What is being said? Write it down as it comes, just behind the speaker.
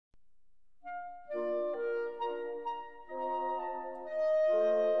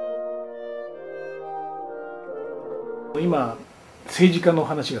今政治家の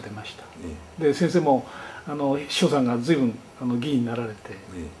話が出ました。で先生も秘書さんが随分議員になられて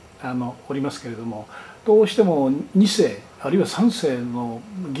おりますけれども、どうしても2世あるいは3世の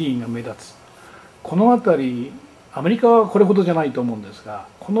議員が目立つ。この辺りアメリカはこれほどじゃないと思うんですが、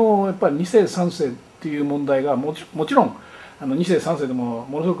このやっぱり2世3世っていう問題がもちろん2世3世でも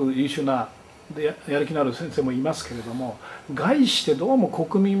ものすごく優秀なでやる気のある先生もいますけれども、概してどうも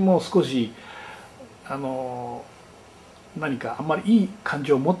国民も少し何かあんまりいい感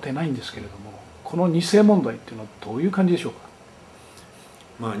情を持ってないんですけれども、この2世問題っていうのはどういう感じでしょうか。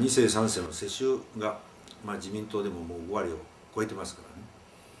2世3世の世襲が、自民党でももう5割を超えてますからね。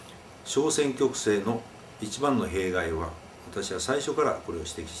小選挙区制の一番の弊害は、私は最初からこれを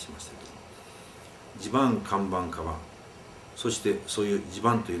指摘しましたけど、地盤看板カバン、そしてそういう地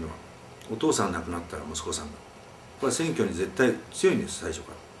盤というのはお父さん亡くなったら息子さんが、これは選挙に絶対強いんです、最初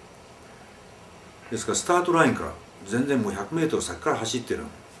から。ですからスタートラインから全然もう100メートル先から走ってるの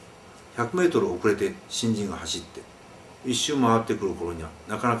に、100メートル遅れて新人が走って一周回ってくる頃には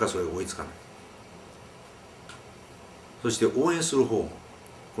なかなかそれが追いつかない。そして応援する方も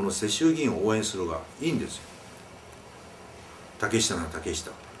この世襲議員を応援するがいいんですよ。竹下なら竹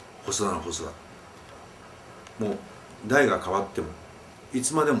下、細田なら細田、もう代が変わってもい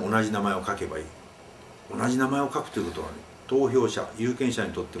つまでも同じ名前を書けばいい。同じ名前を書くということはね、投票者有権者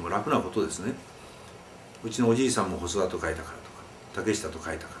にとっても楽なことですね。うちのおじいさんも細田と書いたからとか、竹下と書いた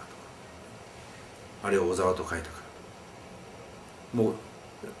からとか、あるいは小沢と書いたから、もう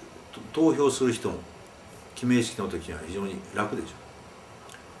投票する人も記名式の時には非常に楽でしょ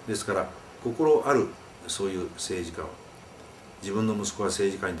う。ですから心あるそういう政治家は、自分の息子が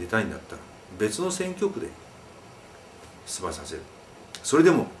政治家に出たいんだったら別の選挙区で出馬させる。それ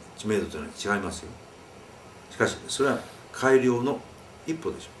でも知名度というのは違いますよ。しかしそれは改良の一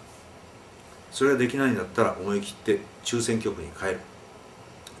歩でしょう。それができないんだったら思い切って中選挙区に変える。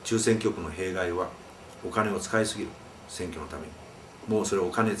中選挙区の弊害はお金を使いすぎる。選挙のためにもうそれお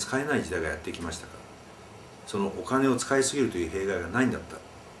金使えない時代がやってきましたから、そのお金を使いすぎるという弊害がないんだったら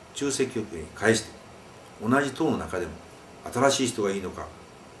中選挙区に返して、同じ党の中でも新しい人がいいのか、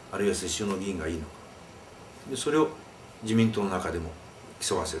あるいは世襲の議員がいいのか、でそれを自民党の中でも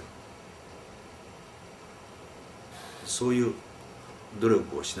競わせる。そういう努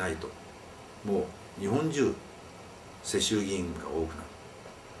力をしないと、もう日本中世襲議員が多くなる。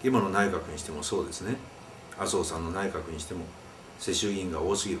今の内閣にしてもそうですね。麻生さんの内閣にしても世襲議員が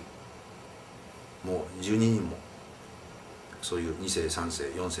多すぎる。もう12人もそういう2世3世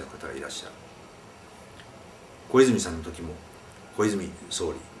4世の方がいらっしゃる。小泉さんの時も小泉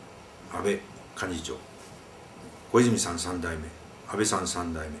総理、安倍幹事長、小泉さん3代目、安倍さん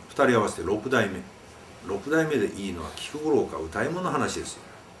3代目、2人合わせて6代目。6代目でいいのは菊五郎か歌右衛門の話ですよ。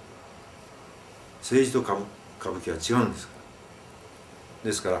政治と歌舞伎は違うんですから。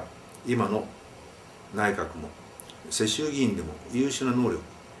ですから今の内閣も世襲議員でも優秀な能力、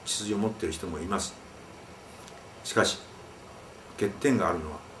血筋を持っている人もいます。しかし欠点がある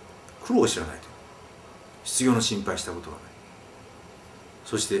のは苦労を知らないと。失業の心配したことがない。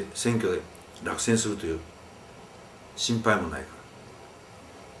そして選挙で落選するという心配もないか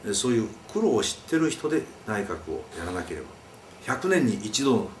ら。そういう苦労を知ってる人で内閣をやらなければ、100年に一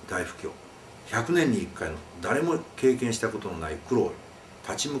度の大不況、100年に1回の誰も経験したことのない苦労に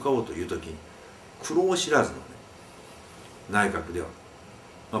立ち向かおうという時に、苦労知らずのね内閣では、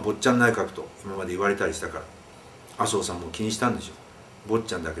坊ちゃん内閣と今まで言われたりしたから、麻生さんも気にしたんでしょう。坊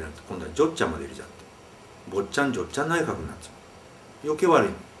ちゃんだけじゃなくて今度は嬢ちゃんまでいるじゃんって、坊ちゃん嬢ちゃん内閣になっちゃう。余計悪い。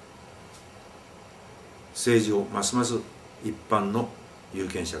政治をますます一般の有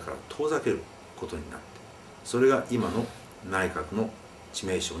権者から遠ざけることになって、それが今の内閣の致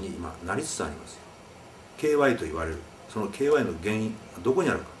命傷に今なりつつありますよ。 KY と言われるその KY の原因はどこに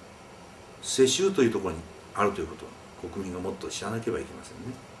あるか、世襲というところにあるということを国民がもっと知らなければいけません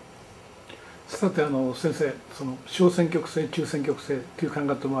ね。さて先生、その小選挙区制中選挙区制という考え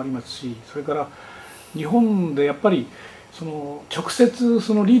方もありますし、それから日本でやっぱりその直接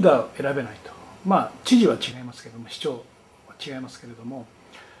そのリーダーを選べないと、知事は違いますけれども市長は違いますけれども、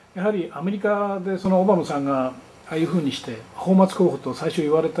やはりアメリカでそのオバマさんがああいうふうにして泡沫候補と最初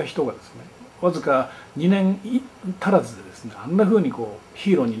言われた人がですね、わずか2年足らずでですね、あんなふうに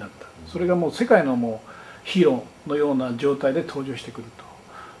ヒーローになった。それがもう世界のもうヒーローのような状態で登場してくる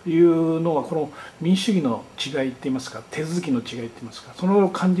というのは、この民主主義の違いって言いますか、手続きの違いって言いますか、それを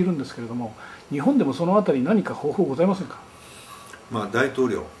感じるんですけれども、日本でもそのあたり何か方法ございませんか。大統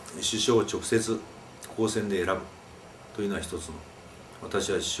領首相を直接公選で選ぶというのは一つの、私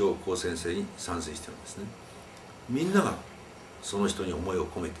は首相公選制に賛成してるんですね。みんながその人に思いを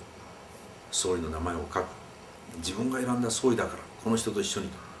込めて総理の名前を書く、自分が選んだ総理だからこの人と一緒に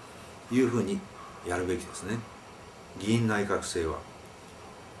というふうにやるべきですね。議員内閣制は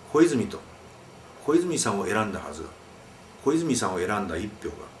小泉さんを選んだはずが、小泉さんを選んだ1票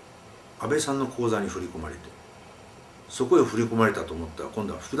が安倍さんの口座に振り込まれて、そこへ振り込まれたと思ったら今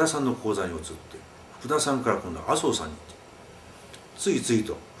度は福田さんの口座に移って、福田さんから今度は麻生さんに行って、次々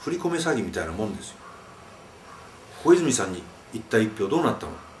と振り込め詐欺みたいなもんですよ。小泉さんに行った1票どうなった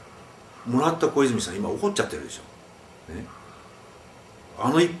の？もらった小泉さん今怒っちゃってるでしょ、ね、あ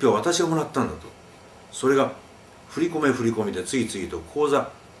の1票私がもらったんだと。それが振り込みで次々と口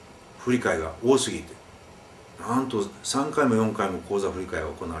座振り替えが多すぎて、なんと3回も4回も口座振り替えが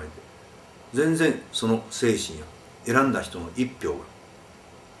行われて、全然その精神や選んだ人の1票が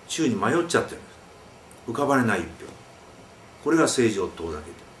宙に迷っちゃってるんです。浮かばれない1票。これが政治を遠ざけ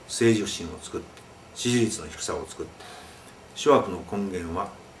て政治不信を作って支持率の低さを作って、諸悪の根源は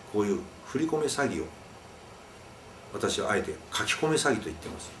こういう振り込め詐欺を、私はあえて書き込め詐欺と言って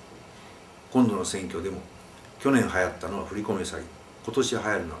います。今度の選挙でも去年流行ったのは振り込め詐欺、今年流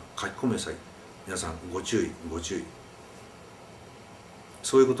行るのは書き込め詐欺。皆さんご注意ご注意。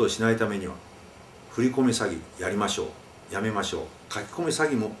そういうことをしないためには振り込め詐欺やりましょう、やめましょう。書き込め詐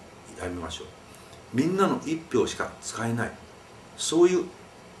欺もやめましょう。みんなの1票しか使えない、そういう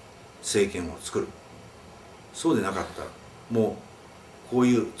政権を作る。そうでなかったらもうこう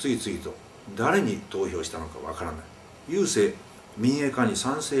いう次々と誰に投票したのかわからない、郵政民営化に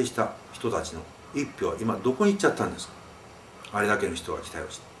賛成した人たちの1票は今どこに行っちゃったんですか。あれだけの人が期待を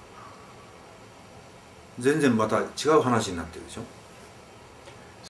して、全然また違う話になってるでしょ。